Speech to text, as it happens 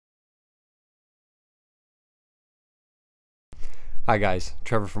Hi guys,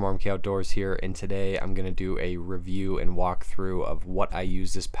 Trevor from RMK Outdoors here, and today I'm going to do a review and walkthrough of what I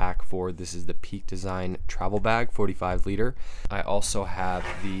use this pack for. This is the Peak Design travel bag, 45 liter. I also have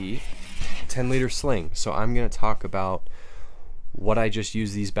the 10 liter sling, so I'm going to talk about what I just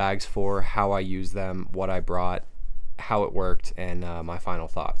use these bags for, how I use them, what I brought, how it worked, and my final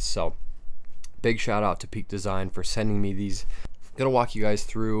thoughts. So big shout out to Peak Design for sending me these. I'm going to walk you guys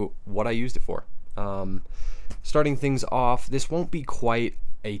through what I used it for. Starting things off, this won't be quite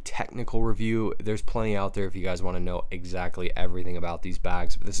a technical review. There's plenty out there if you guys want to know exactly everything about these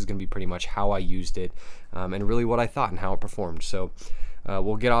bags, but this is going to be pretty much how I used it and really what I thought and how it performed. So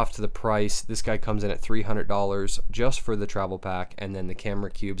we'll get off to the price. This guy comes in at $300 just for the travel pack, and then the camera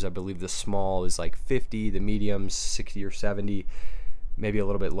cubes, I believe the small is like 50, the medium 60 or 70, maybe a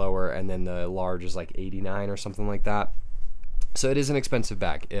little bit lower, and then the large is like 89 or something like that. So it is an expensive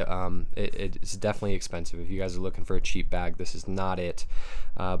bag. It's definitely expensive. If you guys are looking for a cheap bag, this is not it.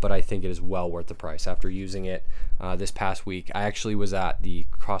 But I think it is well worth the price. After using it this past week, I actually was at the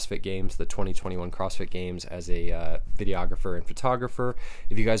CrossFit Games, the 2021 CrossFit Games, as a videographer and photographer.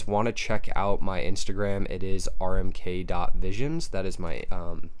 If you guys want to check out my Instagram, it is rmk.visions. That is my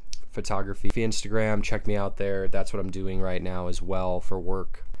photography Instagram. Check me out there. That's what I'm doing right now as well for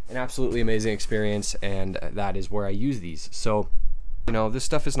work. An absolutely amazing experience, and that is where I use these. So, you know, this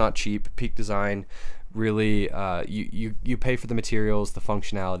stuff is not cheap. Peak Design, really, you pay for the materials, the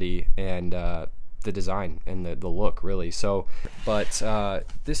functionality, and the design and the look, really. So, but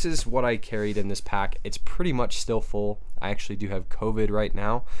this is what I carried in this pack. It's pretty much still full. I actually do have COVID right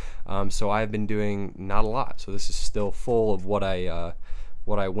now, so I've been doing not a lot. So this is still full of what I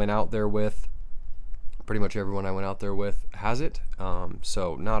went out there with. Pretty much everyone I went out there with has it,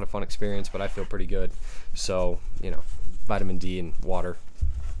 so not a fun experience, but I feel pretty good. So, you know, vitamin D and water,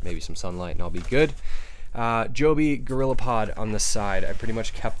 maybe some sunlight, and I'll be good. Joby Gorilla Pod on the side. I pretty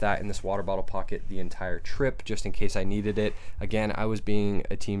much kept that in this water bottle pocket the entire trip, just in case I needed it. Again, I was being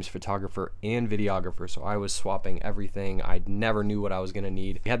a team's photographer and videographer, so I was swapping everything. I never knew what I was going to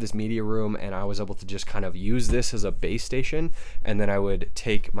need. We had this media room, and I was able to just kind of use this as a base station, and then I would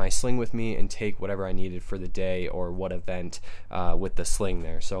take my sling with me and take whatever I needed for the day or what event with the sling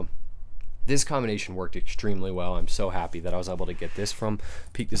there. So this combination worked extremely well. I'm so happy that I was able to get this from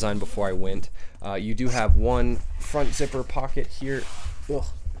Peak Design before I went. You do have one front zipper pocket here. Ugh,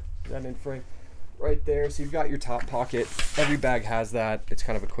 that in frame right there. So you've got your top pocket. Every bag has that. It's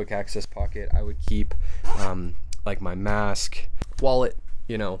kind of a quick access pocket. I would keep like my mask, wallet,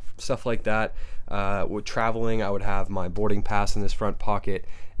 you know, stuff like that. With traveling, I would have my boarding pass in this front pocket,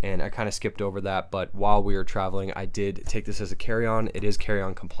 and I kind of skipped over that, but while we were traveling, I did take this as a carry-on. It is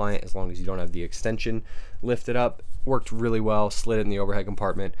carry-on compliant as long as you don't have the extension lifted up. Worked really well. Slid it in the overhead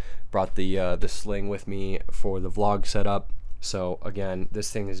compartment. Brought the sling with me for the vlog setup. So again,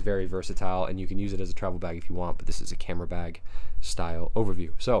 this thing is very versatile, and you can use it as a travel bag if you want, but this is a camera bag style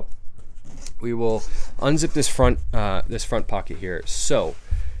overview. So we will unzip this front pocket here. So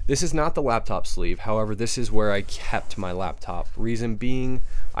this is not the laptop sleeve. However, this is where I kept my laptop. Reason being,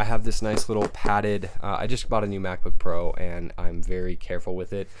 I have this nice little padded, I just bought a new MacBook Pro, and I'm very careful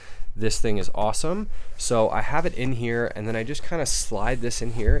with it. This thing is awesome. So I have it in here, and then I just kind of slide this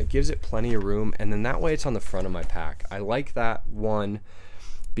in here. It gives it plenty of room, and then that way it's on the front of my pack. I like that one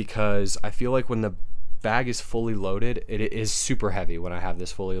because I feel like when the bag is fully loaded, it is super heavy when I have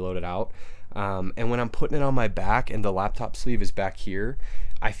this fully loaded out. And when I'm putting it on my back and the laptop sleeve is back here,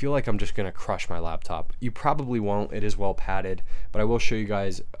 I feel like I'm just gonna crush my laptop. You probably won't, it is well padded, but I will show you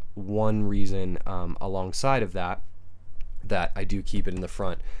guys one reason alongside of that I do keep it in the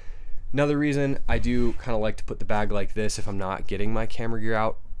front. Another reason I do kind of like to put the bag like this if I'm not getting my camera gear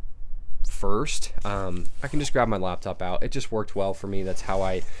out first. I can just grab my laptop out. It just worked well for me. That's how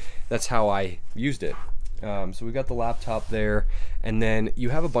I used it. So we got the laptop there, and then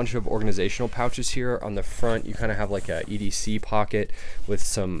you have a bunch of organizational pouches here on the front. You kind of have like a EDC pocket with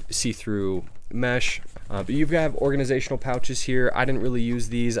some see-through mesh, but you've got organizational pouches here. I didn't really use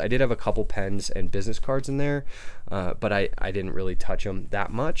these. I did have a couple pens and business cards in there, but I didn't really touch them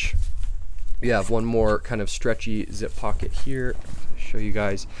that much. You have one more kind of stretchy zip pocket here, show you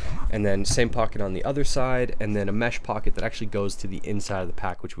guys, and then same pocket on the other side, and then a mesh pocket that actually goes to the inside of the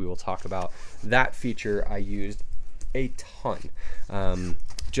pack, which we will talk about. That feature I used a ton,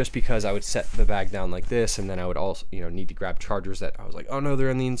 just because I would set the bag down like this, and then I would also, you know, need to grab chargers that I was like, oh no,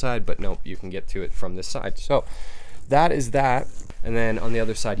 they're on the inside, but nope, you can get to it from this side. So that is that. And then on the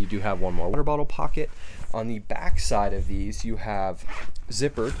other side, you do have one more water bottle pocket. On the back side of these, you have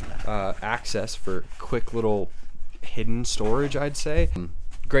zippered access for quick little hidden storage, I'd say.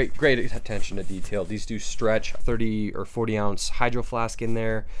 great attention to detail. These do stretch. 30 or 40 ounce hydro flask in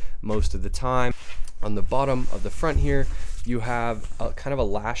there most of the time. On the bottom of the front here, you have a kind of a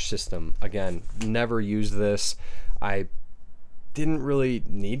lash system. Again, never used this. I didn't really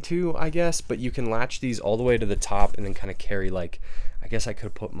need to, I guess, but you can latch these all the way to the top and then kind of carry, like, I guess I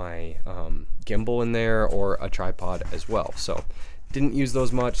could put my gimbal in there or a tripod as well. So didn't use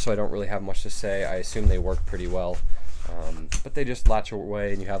those much, so I don't really have much to say. I assume they work pretty well, but they just latch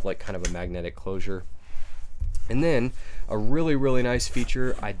away and you have like kind of a magnetic closure. And then a really nice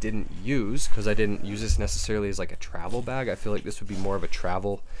feature I didn't use, because I didn't use this necessarily as like a travel bag. I feel like this would be more of a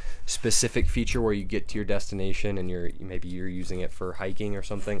travel specific feature where you get to your destination and maybe you're using it for hiking or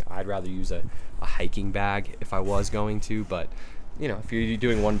something. I'd rather use a hiking bag if I was going to, but you know, if you're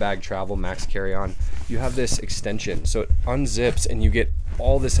doing one bag travel, max carry on, you have this extension. So it unzips and you get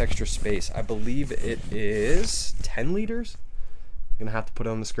all this extra space. I believe it is 10 liters. I'm gonna have to put it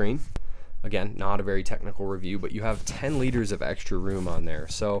on the screen. Again, not a very technical review, but you have 10 liters of extra room on there.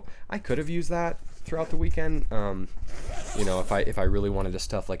 So I could have used that throughout the weekend. You know, if I really wanted to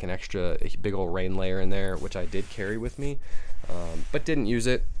stuff like an extra big old rain layer in there, which I did carry with me, but didn't use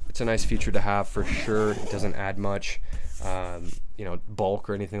it. It's a nice feature to have for sure. It doesn't add much, you know, bulk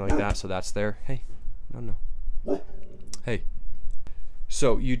or anything like that. So that's there. Hey, no. Hey.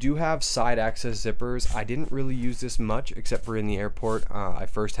 So you do have side access zippers. I didn't really use this much except for in the airport. I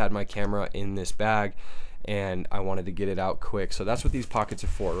first had my camera in this bag and I wanted to get it out quick. So that's what these pockets are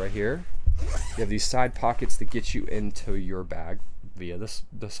for right here. You have these side pockets that get you into your bag via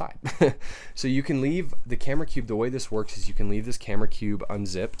the side. So you can leave the camera cube. The way this works is you can leave this camera cube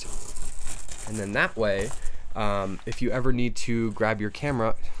unzipped. And then that way, if you ever need to grab your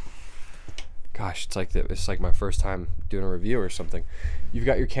camera, gosh, it's like my first time doing a review or something. You've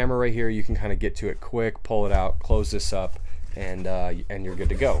got your camera right here. You can kind of get to it quick, pull it out, close this up, and you're good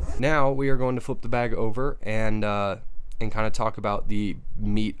to go. Now we are going to flip the bag over and kind of talk about the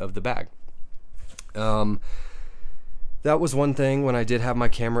meat of the bag. That was one thing. When I did have my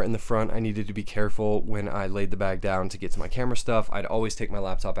camera in the front, I needed to be careful when I laid the bag down to get to my camera stuff. I'd always take my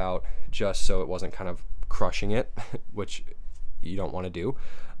laptop out just so it wasn't kind of crushing it, which you don't want to do.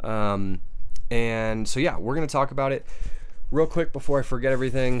 And so yeah, we're gonna talk about it real quick before I forget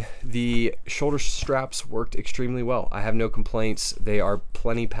everything. The shoulder straps worked extremely well. I have no complaints. They are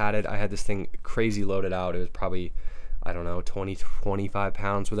plenty padded. I had this thing crazy loaded out. It was probably, I don't know, 25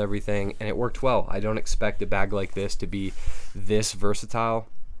 pounds with everything, and it worked well. I don't expect a bag like this to be this versatile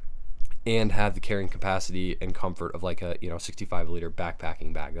and have the carrying capacity and comfort of like a 65 liter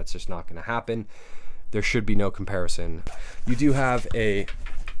backpacking bag. That's just not gonna happen. There should be no comparison. You do have a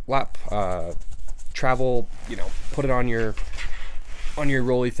lap travel, put it on your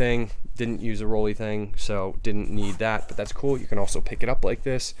rolly thing. Didn't use a rolly thing, so didn't need that, but that's cool. You can also pick it up like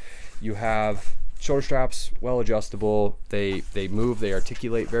this. You have shoulder straps, well adjustable. They move, they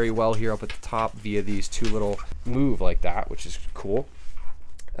articulate very well here up at the top via these two little move like that, which is cool.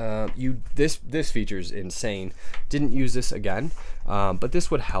 This feature is insane. Didn't use this again, but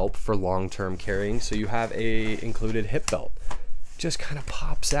this would help for long-term carrying. So you have a included hip belt. Just kind of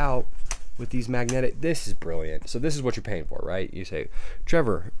pops out with these magnetic. This is brilliant. So this is what you're paying for, right? You say,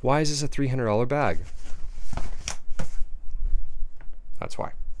 Trevor, why is this a $300 bag? That's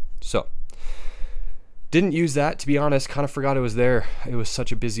why. So didn't use that, to be honest. Kind of forgot it was there. It was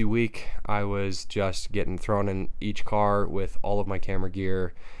such a busy week. I was just getting thrown in each car with all of my camera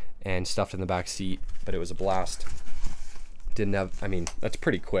gear and stuffed in the back seat, but it was a blast. Didn't have, I mean, that's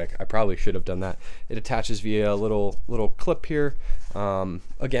pretty quick. I probably should have done that. It attaches via a little clip here.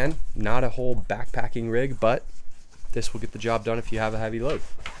 Again, not a whole backpacking rig, but this will get the job done if you have a heavy load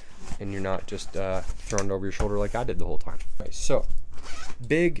and you're not just throwing it over your shoulder like I did the whole time. Right, so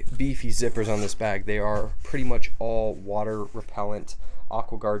big beefy zippers on this bag. They are pretty much all water repellent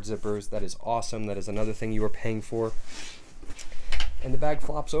AquaGuard zippers. That is awesome. That is another thing you are paying for. And the bag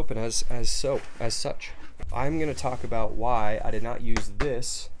flops open as such. I'm going to talk about why I did not use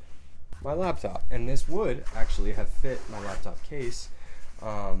my laptop, and this would actually have fit my laptop case.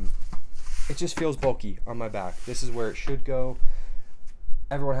 It just feels bulky on my back. This is where it should go.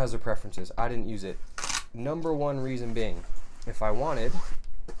 Everyone has their preferences. I didn't use it. Number one reason being, if I wanted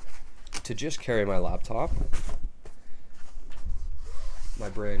to just carry my laptop, my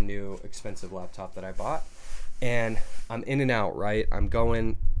brand new expensive laptop that I bought, and I'm in and out, right? I'm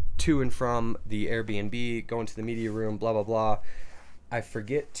going to and from the Airbnb, going to the media room, blah, blah, blah. I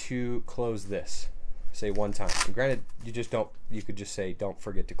forget to close this, say one time. And granted, you could just say, don't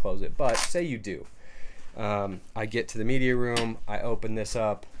forget to close it, but say you do. I get to the media room, I open this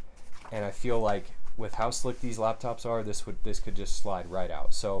up, and I feel like with how slick these laptops are, this could just slide right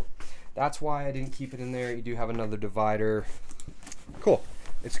out. So that's why I didn't keep it in there. You do have another divider. Cool.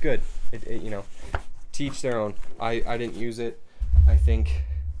 It's good. You know, to each their own. I didn't use it. I think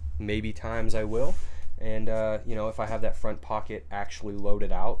maybe times I will. And you know, if I have that front pocket actually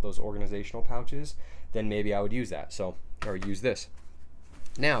loaded out, those organizational pouches, then maybe I would use that. So, or use this.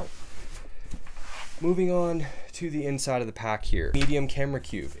 Now, moving on to the inside of the pack here. Medium camera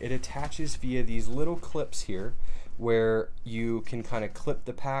cube. It attaches via these little clips here where you can kind of clip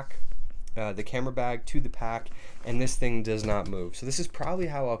the pack, the camera bag to the pack, and this thing does not move. So this is probably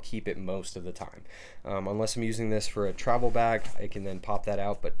how I'll keep it most of the time. Unless I'm using this for a travel bag, I can then pop that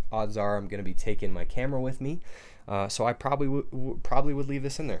out, but odds are I'm gonna be taking my camera with me. So I probably would leave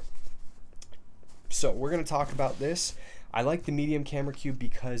this in there. So we're gonna talk about this. I like the medium camera cube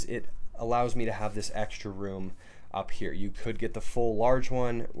because it allows me to have this extra room up here. You could get the full large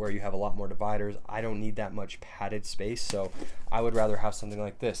one where you have a lot more dividers. I don't need that much padded space, so I would rather have something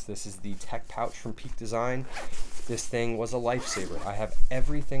like this. This is the tech pouch from Peak Design. This thing was a lifesaver. I have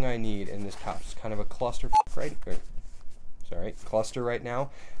everything I need in this pouch. It's kind of a cluster cluster right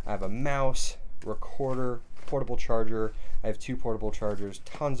now. I have a mouse, recorder, portable charger. I have 2 portable chargers,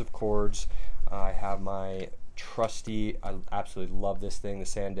 tons of cords. I have my trusty, I absolutely love this thing, the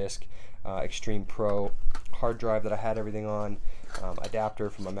SanDisk Extreme Pro hard drive that I had everything on, adapter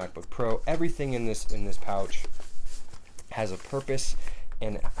for my MacBook Pro. Everything in this pouch has a purpose,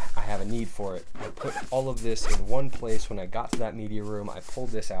 and I have a need for it. I put all of this in one place. When I got to that media room, I pulled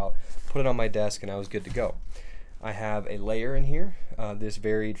this out, put it on my desk, and I was good to go. I have a layer in here. This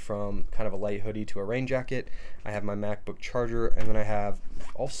varied from kind of a light hoodie to a rain jacket. I have my MacBook charger, and then I have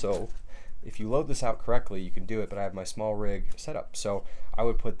also, if you load this out correctly, you can do it, but I have my small rig set up. So I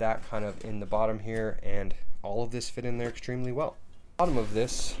would put that kind of in the bottom here, and all of this fit in there extremely well. Bottom of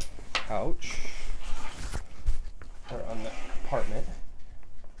this pouch, or on the compartment,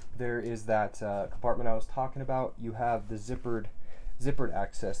 there is that compartment I was talking about. You have the zippered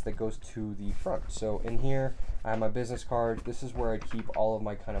access that goes to the front. So in here, I have my business card. This is where I keep all of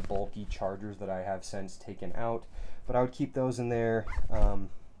my kind of bulky chargers that I have since taken out, but I would keep those in there.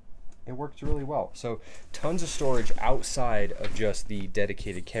 It worked really well. So tons of storage outside of just the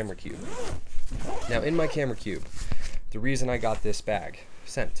dedicated camera cube. Now in my camera cube, the reason I got this bag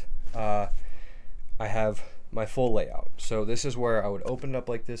sent, I have my full layout. So this is where I would open it up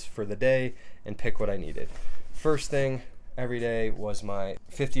like this for the day and pick what I needed. First thing every day was my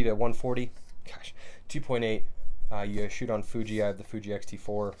 50 to 140, 2.8. You shoot on Fuji. I have the Fuji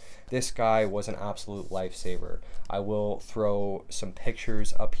X-T4. This guy was an absolute lifesaver. I will throw some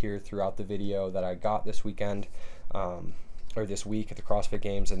pictures up here throughout the video that I got this weekend, or this week at the CrossFit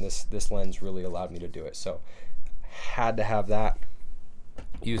Games, and this lens really allowed me to do it. So had to have that.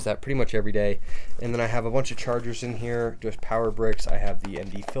 Use that pretty much every day. And then I have a bunch of chargers in here, just power bricks. I have the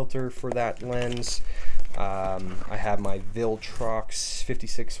ND filter for that lens. I have my Viltrox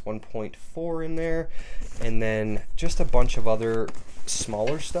 56 1.4 in there, and then just a bunch of other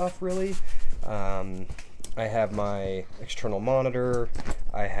smaller stuff really. I have my external monitor,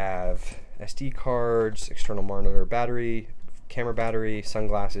 I have SD cards, external monitor battery, camera battery,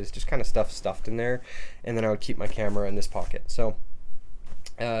 sunglasses, just kind of stuff stuffed in there, and then I would keep my camera in this pocket. So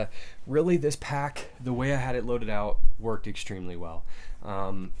really this pack, the way I had it loaded out, worked extremely well.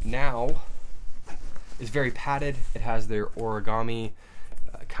 Now it's very padded. It has their origami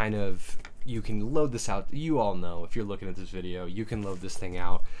kind of, you can load this out. You all know, if you're looking at this video, you can load this thing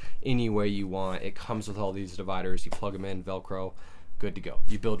out any way you want. It comes with all these dividers. You plug them in, Velcro, good to go.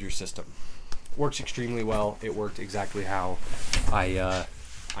 You build your system. Works extremely well. It worked exactly how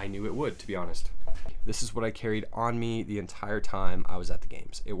I knew it would, to be honest. This is what I carried on me the entire time I was at the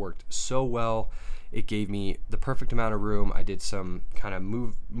games. It worked so well. It gave me the perfect amount of room. I did some kind of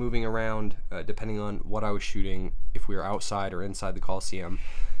moving around depending on what I was shooting, if we were outside or inside the Coliseum.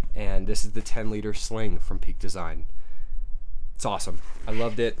 And this is the 10-liter Sling from Peak Design. It's awesome. I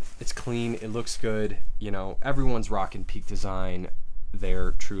loved it. It's clean. It looks good. You know, everyone's rocking Peak Design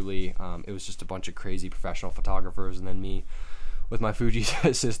there, truly. It was just a bunch of crazy professional photographers and then me with my Fuji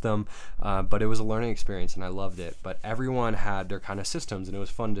system, but it was a learning experience and I loved it. But everyone had their kind of systems and it was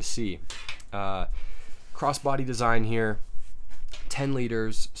fun to see. Crossbody design here, 10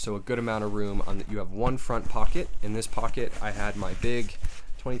 liters, so a good amount of room. You have one front pocket. In this pocket, I had my big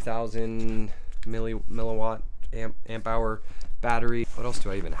 20,000 milliwatt amp hour battery. What else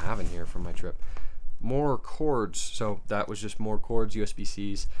do I even have in here from my trip? More cords, so that was just more cords,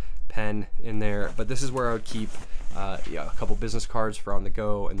 USB-Cs, pen in there. But this is where I would keep yeah, a couple business cards for on the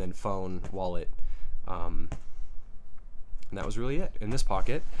go, and then phone, wallet, and that was really it in this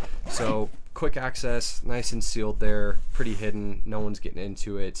pocket. So quick access, nice and sealed there, pretty hidden, no one's getting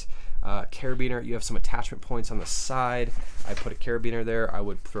into it. Carabiner, you have some attachment points on the side. I put a carabiner there. I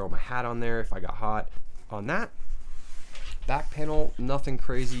would throw my hat on there if I got hot on that. Back panel, nothing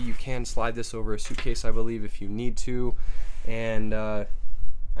crazy. You can slide this over a suitcase, I believe, if you need to. And I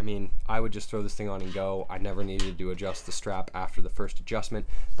mean, I would just throw this thing on and go. I never needed to adjust the strap after the first adjustment,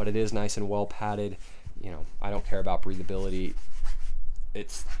 but it is nice and well padded. You know, I don't care about breathability.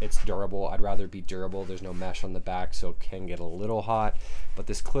 It's durable. I'd rather be durable. There's no mesh on the back, so it can get a little hot. But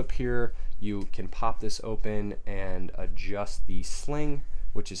this clip here, you can pop this open and adjust the sling,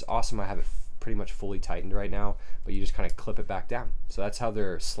 which is awesome. I have it pretty much fully tightened right now, but you just kind of clip it back down. So that's how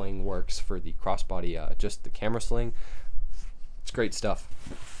their sling works for the crossbody, just the camera sling. It's great stuff.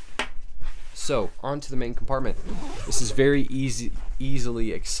 So on to the main compartment. This is very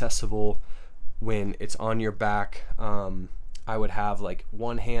easily accessible when it's on your back. I would have like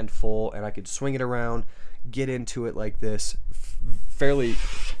one hand full and I could swing it around, get into it like this, fairly,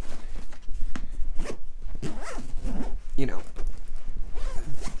 you know,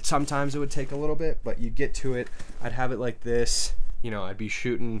 sometimes it would take a little bit, but you get to it. I'd have it like this, you know, I'd be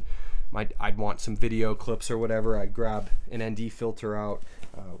shooting, I'd want some video clips or whatever. I'd grab an ND filter out,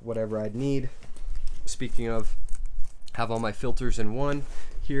 whatever I'd need. Speaking of, have all my filters in one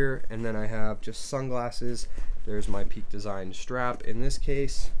here, and then I have just sunglasses. There's my Peak Design strap in this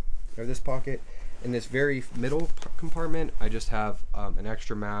case, or this pocket. In this very middle compartment, I just have an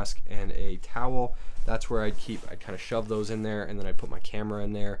extra mask and a towel. That's where I'd kind of shove those in there, and then I'd put my camera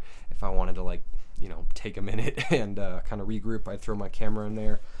in there. If I wanted to, like, you know, take a minute and kind of regroup, I'd throw my camera in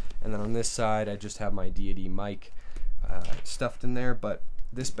there. And then on this side, I just have my deity mic stuffed in there. But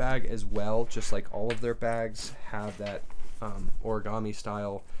this bag as well, just like all of their bags, have that origami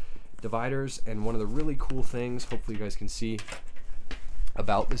style dividers. And one of the really cool things, hopefully you guys can see,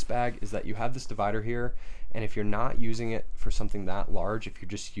 about this bag is that you have this divider here, and if you're not using it for something that large, if you're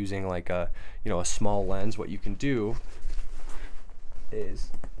just using like a, you know, a small lens, what you can do is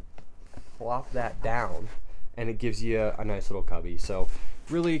flop that down and it gives you a nice little cubby. So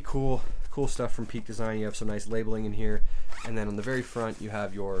really cool stuff from Peak Design. You have some nice labeling in here, and then on the very front you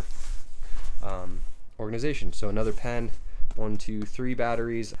have your organization. So another pen, 1, 2, 3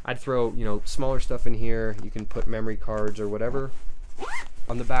 batteries. I'd throw, you know, smaller stuff in here. You can put memory cards or whatever.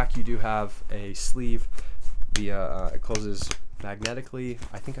 On the back you do have a sleeve via it closes magnetically.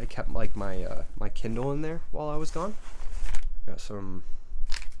 I think I kept like my my Kindle in there while I was gone. Got some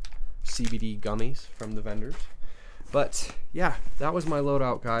CBD gummies from the vendors. But yeah, that was my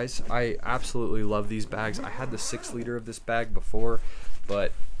loadout, guys. I absolutely love these bags. I had the 6 liter of this bag before,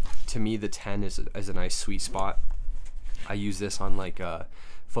 but to me the 10 is a nice sweet spot. I use this on like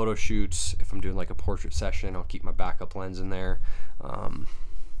photo shoots. If I'm doing like a portrait session, I'll keep my backup lens in there.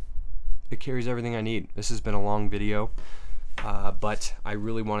 It carries everything I need. This has been a long video, but I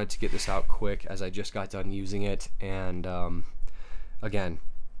really wanted to get this out quick as I just got done using it. And again,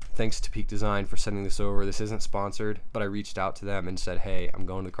 thanks to Peak Design for sending this over. This isn't sponsored, but I reached out to them and said, hey, I'm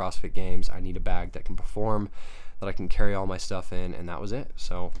going to the CrossFit Games. I need a bag that can perform, that I can carry all my stuff in, and that was it.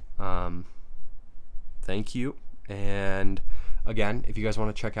 So thank you. And again, if you guys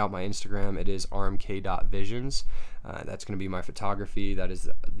want to check out my Instagram, it is rmk.visions. That's going to be my photography. That is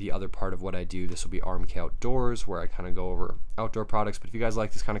the other part of what I do. This will be RMK Outdoors, where I kind of go over outdoor products. But if you guys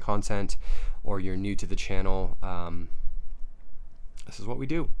like this kind of content, or you're new to the channel, this is what we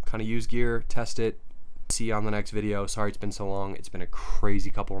do. Kind of use gear, test it, see you on the next video. Sorry it's been so long. It's been a crazy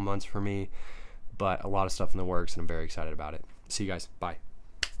couple of months for me, but a lot of stuff in the works, and I'm very excited about it. See you guys. Bye.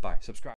 Bye. Subscribe.